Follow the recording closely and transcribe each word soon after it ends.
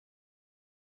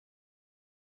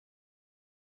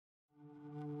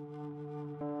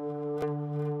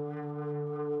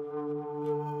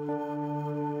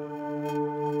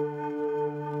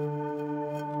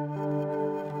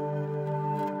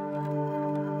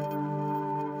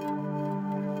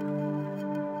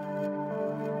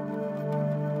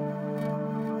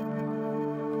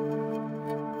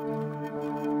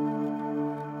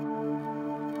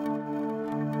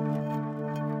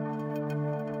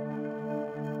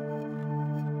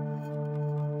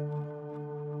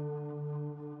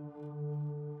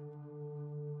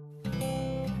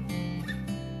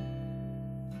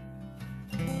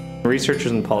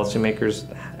researchers and policymakers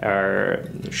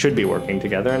should be working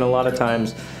together, and a lot of times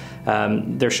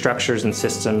their structures and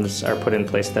systems are put in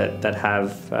place that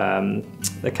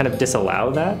kind of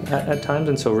disallow that at times,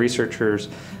 and so researchers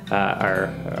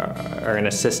are in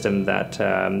a system that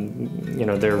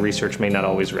their research may not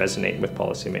always resonate with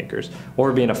policymakers,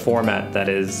 or be in a format that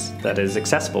is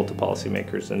accessible to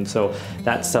policymakers, and so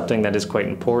that's something that is quite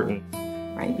important.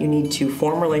 Right? You need to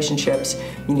form relationships,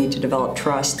 you need to develop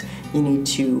trust, you need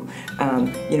to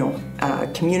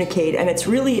communicate, and it's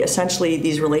really essentially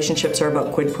these relationships are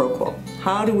about quid pro quo.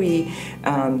 How do we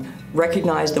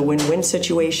recognize the win-win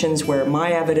situations where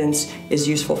my evidence is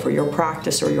useful for your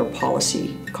practice or your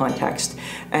policy context,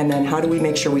 and then how do we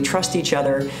make sure we trust each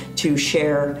other to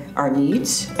share our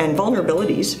needs and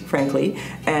vulnerabilities, frankly,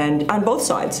 and on both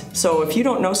sides. So if you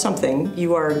don't know something,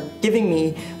 you are giving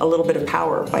me a little bit of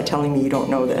power by telling me you don't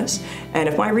know this, and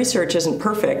if my research isn't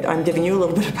perfect, I'm giving you a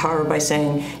little bit of power by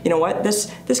saying, you know what, this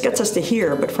gets us to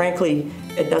here, but frankly,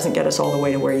 it doesn't get us all the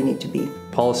way to where you need to be.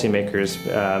 Policymakers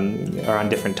are on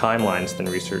different timelines than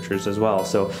researchers as well,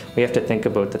 so we have to think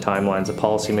about the timelines that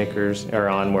policymakers are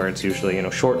on, where it's usually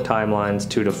short timelines,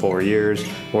 2 to 4 years,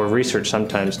 or research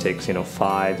sometimes takes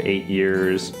 5, 8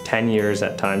 years, 10 years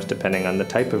at times, depending on the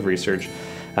type of research,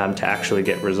 to actually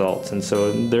get results. And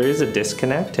so there is a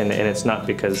disconnect, and it's not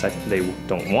because they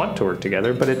don't want to work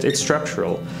together, but it's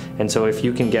structural. And so if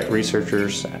you can get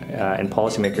researchers and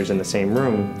policymakers in the same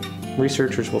room,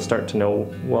 researchers will start to know,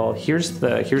 well, here's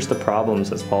the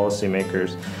problems as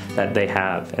policymakers that they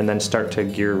have, and then start to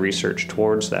gear research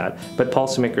towards that. But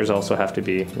policymakers also have to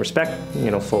be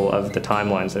respectful of the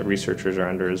timelines that researchers are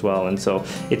under as well. And so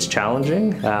it's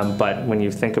challenging, but when you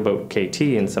think about KT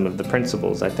and some of the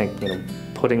principles, I think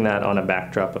putting that on a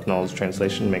backdrop of knowledge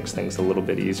translation makes things a little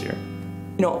bit easier.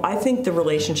 I think the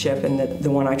relationship, and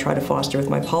the one I try to foster with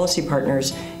my policy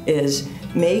partners, is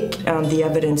make the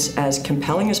evidence as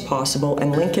compelling as possible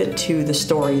and link it to the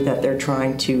story that they're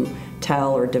trying to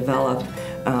tell or develop,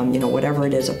 whatever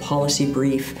it is, a policy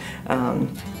brief.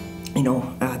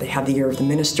 They have the ear of the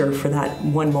minister for that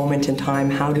one moment in time.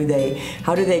 How do they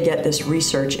get this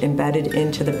research embedded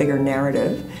into the bigger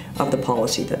narrative of the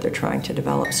policy that they're trying to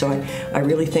develop? So I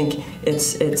really think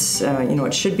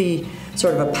it should be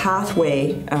sort of a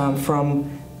pathway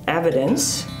from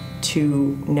evidence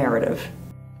to narrative.